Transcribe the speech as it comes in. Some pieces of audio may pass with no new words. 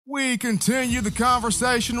We continue the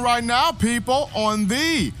conversation right now, people, on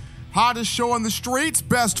the hottest show on the streets,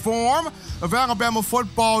 best form of Alabama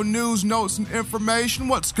football news, notes, and information.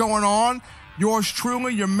 What's going on? Yours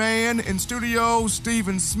truly, your man in studio,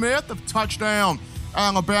 Stephen Smith of Touchdown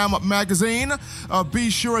Alabama Magazine. Be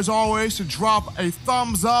sure, as always, to drop a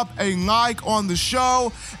thumbs up, a like on the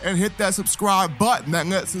show, and hit that subscribe button. That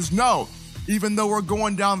lets us know, even though we're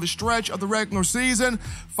going down the stretch of the regular season,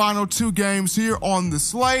 final 2 games here on the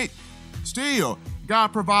slate, still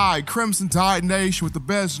gotta provide Crimson Tide Nation with the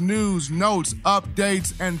best news, notes,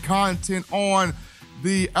 updates, and content on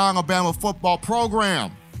the Alabama football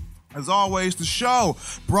program. As always, the show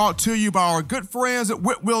brought to you by our good friends at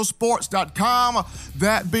WhitwillSports.com.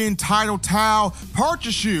 That being Title Towel.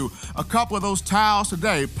 Purchase you a couple of those towels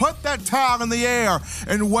today. Put that towel in the air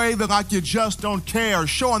and wave it like you just don't care,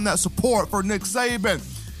 showing that support for Nick Saban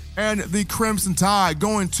and the Crimson Tide.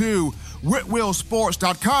 Going to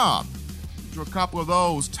WhitwillSports.com. A couple of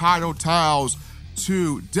those Title Towels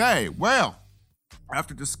today. Well,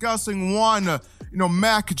 after discussing one,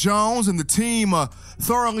 Mac Jones and the team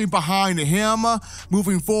thoroughly behind him,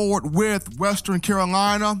 moving forward with Western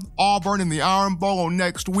Carolina, Auburn in the Iron Bowl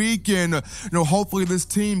next week, and hopefully this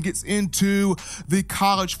team gets into the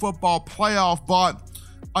college football playoff. But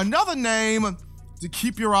another name to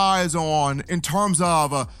keep your eyes on in terms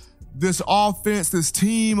of this offense, this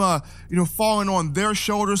team, falling on their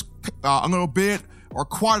shoulders a little bit or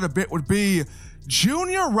quite a bit would be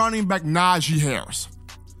junior running back Najee Harris.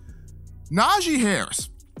 Najee Harris.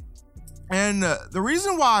 And the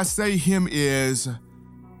reason why I say him is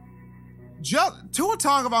Tua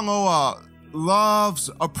Tagovailoa loves,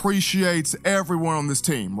 appreciates everyone on this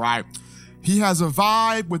team, right? He has a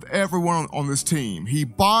vibe with everyone on this team. He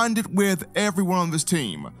bonded with everyone on this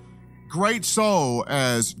team. Great soul,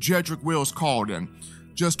 as Jedrick Wills called him.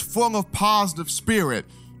 Just full of positive spirit,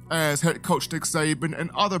 as head coach Nick Saban and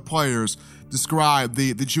other players described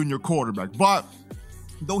the junior quarterback. But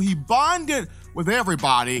though he bonded with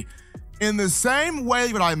everybody, in the same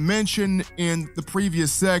way that I mentioned in the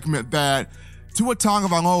previous segment that Tua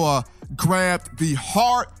Tagovailoa grabbed the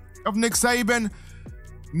heart of Nick Saban,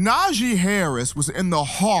 Najee Harris was in the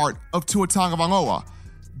heart of Tua Tagovailoa.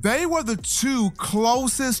 They were the two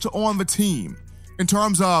closest on the team in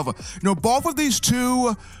terms of, both of these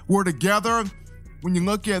two were together. When you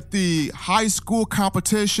look at the high school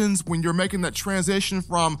competitions, when you're making that transition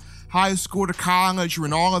from high school to college, you're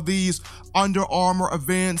in all of these Under Armour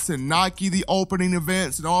events and Nike, the opening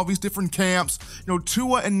events, and all these different camps.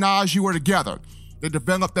 Tua and Najee were together. They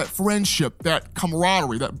developed that friendship, that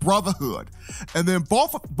camaraderie, that brotherhood. And then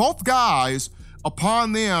both guys,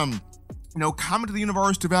 upon them, coming to the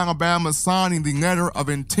University of Alabama, signing the letter of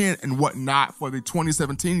intent and whatnot for the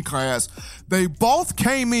 2017 class, they both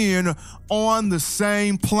came in on the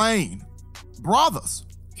same plane. Brothers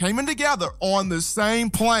came in together on the same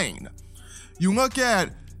plane. You look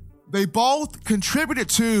at, they both contributed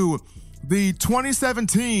to the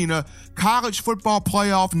 2017 College Football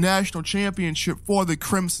Playoff National Championship for the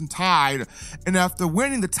Crimson Tide. And after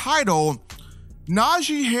winning the title,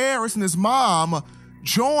 Najee Harris and his mom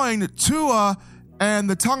joined Tua and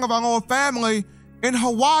the Tagovailoa family in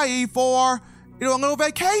Hawaii for, a little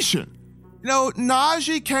vacation.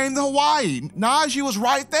 Najee came to Hawaii. Najee was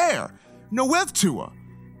right there, with Tua.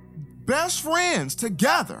 Best friends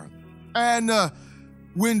together. And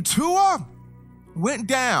when Tua went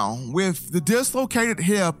down with the dislocated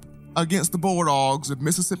hip against the Bulldogs of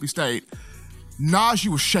Mississippi State, Najee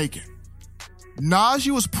was shaken. Najee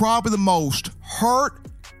was probably the most hurt,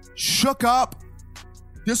 shook up,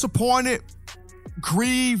 disappointed,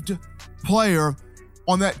 grieved player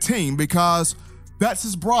on that team because that's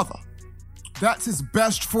his brother. That's his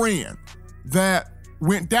best friend that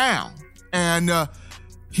went down. And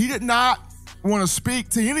he did not want to speak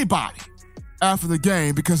to anybody after the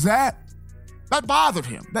game because that bothered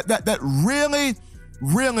him. That really,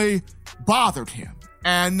 really bothered him.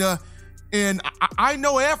 And I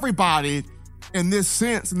know everybody in this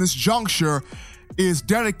sense, in this juncture, is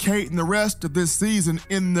dedicating the rest of this season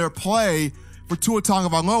in their play for Tua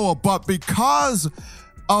Tagovailoa, but because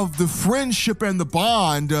of the friendship and the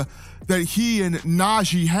bond that he and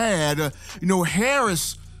Najee had,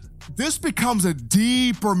 Harris, this becomes a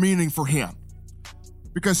deeper meaning for him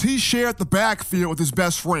because he shared the backfield with his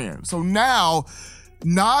best friend. So now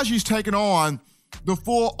Najee's taking on the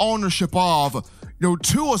full ownership of,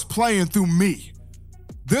 Tua's playing through me.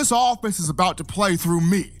 This offense is about to play through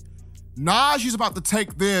me. Najee's about to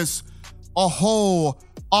take this a whole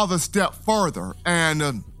other step further.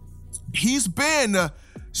 And he's been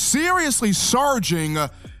seriously surging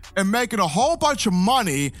and making a whole bunch of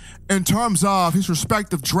money in terms of his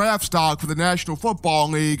respective draft stock for the National Football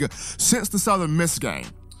League since the Southern Miss game.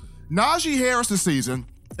 Najee Harris this season,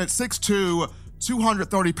 at 6'2",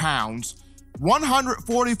 230 pounds,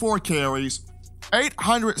 144 carries,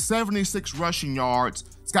 876 rushing yards.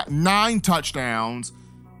 He's got 9 touchdowns.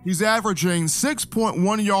 He's averaging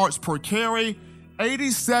 6.1 yards per carry,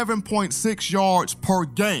 87.6 yards per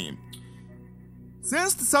game.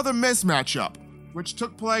 Since the Southern Miss matchup, which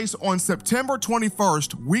took place on September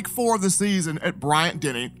 21st, week 4 of the season at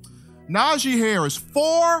Bryant-Denny, Najee Harris,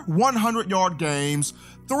 4 100-yard games,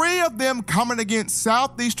 3 of them coming against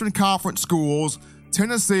Southeastern Conference schools,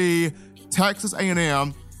 Tennessee, Texas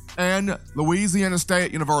A&M, and Louisiana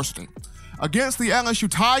State University. Against the LSU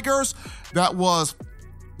Tigers, that was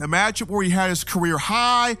the matchup where he had his career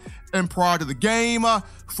high, and prior to the game,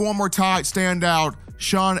 former Tide standout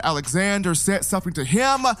Sean Alexander said something to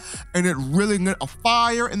him, and it really lit a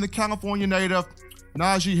fire in the California native.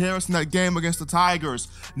 Najee Harris in that game against the Tigers,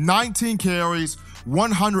 19 carries,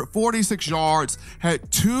 146 yards,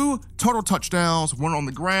 had 2 total touchdowns, 1 on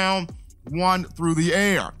the ground, 1 through the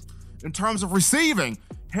air. In terms of receiving,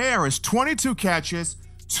 Harris, 22 catches,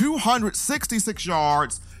 266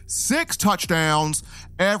 yards, 6 touchdowns,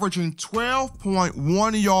 averaging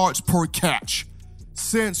 12.1 yards per catch.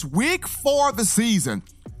 Since week 4 of the season,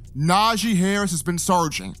 Najee Harris has been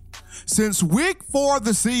surging. Since week 4 of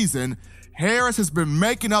the season, Harris has been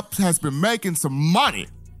making some money,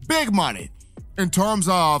 big money, in terms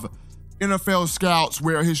of NFL scouts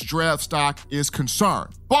where his draft stock is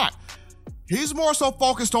concerned. But he's more so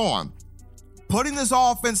focused on putting this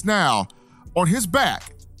offense now on his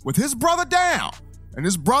back with his brother down. And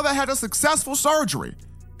his brother had a successful surgery.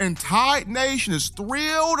 And Tide Nation is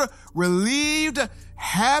thrilled, relieved,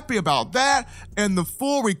 happy about that, and the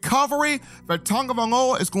full recovery that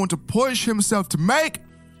Tagovailoa is going to push himself to make.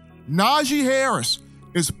 Najee Harris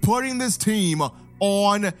is putting this team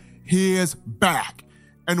on his back.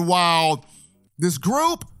 And while this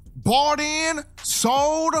group bought in,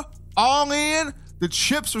 sold, all in, the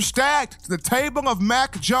chips are stacked to the table of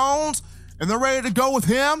Mac Jones, and they're ready to go with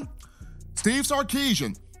him, Steve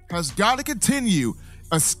Sarkisian has got to continue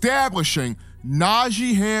establishing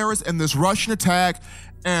Najee Harris in this rushing attack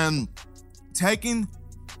and taking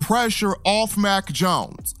pressure off Mac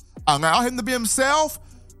Jones. Allow him to be himself,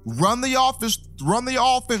 run the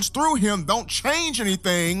offense through him. Don't change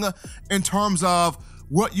anything in terms of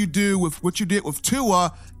what you did with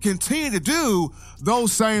Tua. Continue to do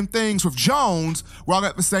those same things with Jones, while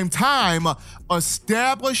at the same time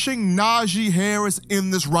establishing Najee Harris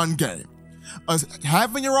in this run game.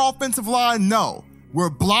 Having your offensive line know we're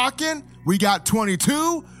blocking, we got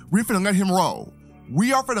 22, we're finna let him roll.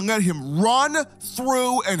 We are finna let him run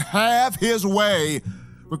through and have his way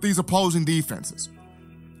with these opposing defenses.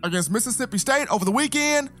 Against Mississippi State over the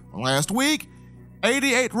weekend, last week,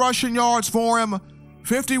 88 rushing yards for him,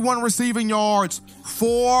 51 receiving yards,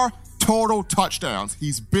 4 total touchdowns.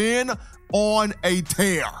 He's been on a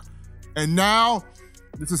tear. And now,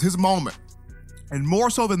 this is his moment. And more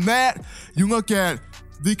so than that, you look at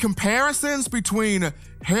the comparisons between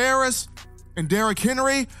Harris and Derrick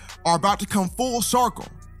Henry are about to come full circle.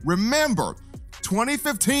 Remember,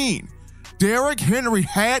 2015, Derrick Henry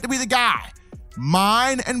had to be the guy.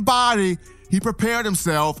 Mind and body, he prepared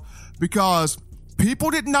himself because people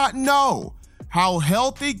did not know how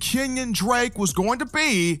healthy Kenyon Drake was going to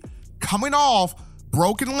be coming off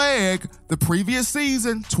broken leg the previous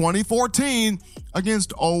season, 2014,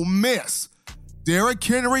 against Ole Miss. Derrick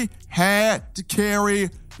Henry had to carry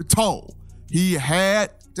the toll. He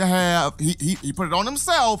had to have, he put it on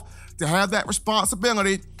himself to have that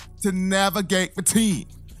responsibility to navigate the team.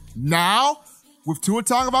 Now, with Tua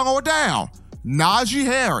Tagovailoa down, Najee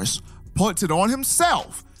Harris puts it on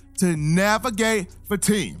himself to navigate the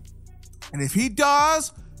team. And if he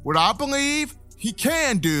does what I believe he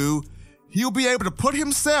can do, he'll be able to put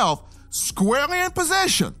himself squarely in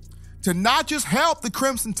position to not just help the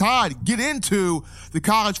Crimson Tide get into the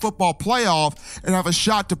college football playoff and have a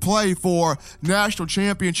shot to play for national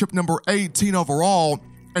championship number 18 overall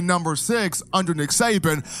and number 6 under Nick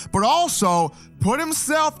Saban, but also put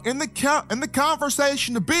himself in the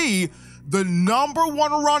conversation to be the number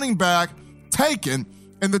 1 running back taken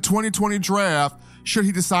in the 2020 draft should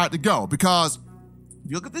he decide to go. Because if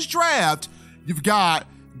you look at this draft, you've got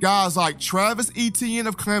guys like Travis Etienne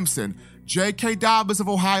of Clemson, J.K. Dobbins of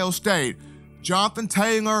Ohio State, Jonathan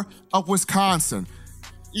Taylor of Wisconsin.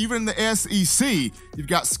 Even in the SEC, you've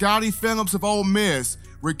got Scotty Phillips of Ole Miss,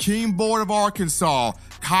 Rakeem Boyd of Arkansas,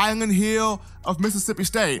 Kylan Hill of Mississippi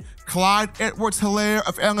State, Clyde Edwards-Helaire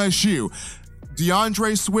of LSU.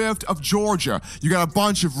 DeAndre Swift of Georgia. You got a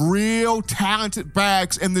bunch of real talented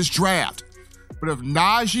backs in this draft. But if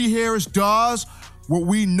Najee Harris does what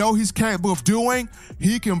we know he's capable of doing,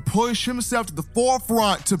 he can push himself to the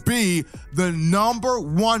forefront to be the number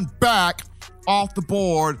one back off the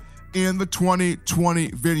board in the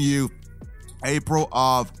 2020 venue, April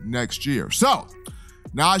of next year. So,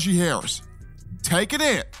 Najee Harris, taking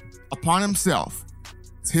it upon himself.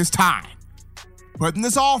 It's his time. Putting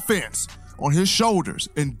this offense on his shoulders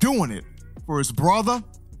and doing it for his brother,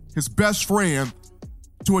 his best friend,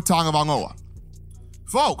 Tua Tagovailoa.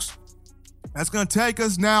 Folks, that's going to take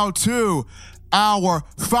us now to our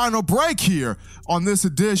final break here on this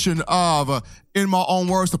edition of In My Own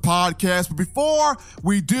Words, the podcast. But before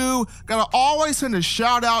we do, got to always send a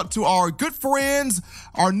shout out to our good friends,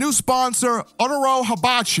 our new sponsor, Otoro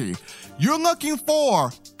Hibachi. You're looking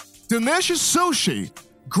for delicious sushi,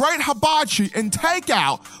 great hibachi, and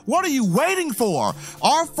takeout. What are you waiting for?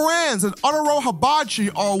 Our friends at Otoro Hibachi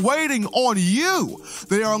are waiting on you.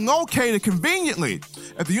 They are located conveniently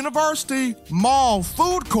at the University Mall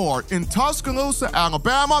Food Court in Tuscaloosa,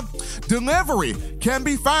 Alabama. Delivery can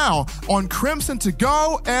be found on Crimson To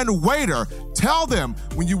Go and Waiter. Tell them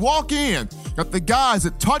when you walk in that the guys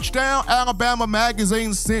at Touchdown Alabama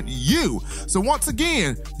Magazine sent you. So once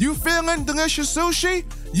again, you feeling delicious sushi?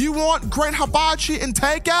 You want great hibachi and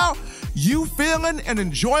takeout? You feeling an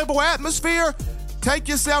enjoyable atmosphere? Take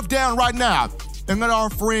yourself down right now and let our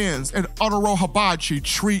friends at Otoro Hibachi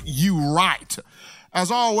treat you right.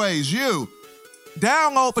 As always, you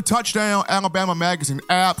download the Touchdown Alabama Magazine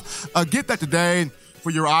app. Get that today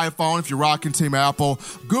for your iPhone if you're rocking Team Apple.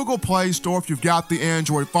 Google Play Store if you've got the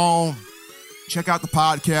Android phone. Check out the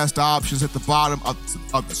podcast options at the bottom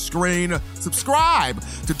of the screen. Subscribe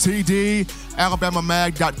to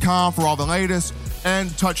TDAlabamaMag.com for all the latest,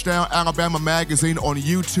 and Touchdown Alabama Magazine on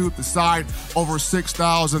YouTube, the site over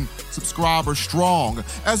 6,000 subscribers strong.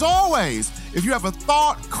 As always, if you have a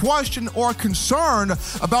thought, question, or concern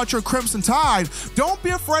about your Crimson Tide, don't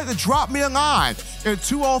be afraid to drop me a line at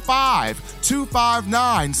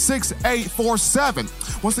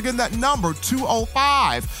 205-259-6847. Once again, that number,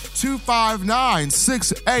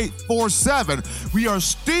 205-259-6847. We are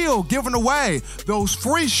still giving away those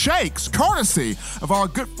free shakes, courtesy of our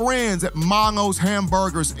good friends at Mano's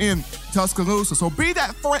Hamburgers in Tuscaloosa. So be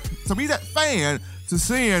that fan to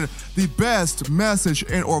send the best message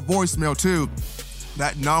and or voicemail to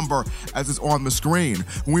that number as it's on the screen.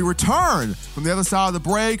 When we return from the other side of the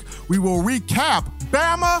break, we will recap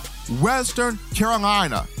Bama, Western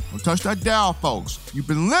Carolina. Don't touch that dial, folks. You've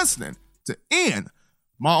been listening to In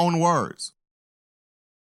My Own Words.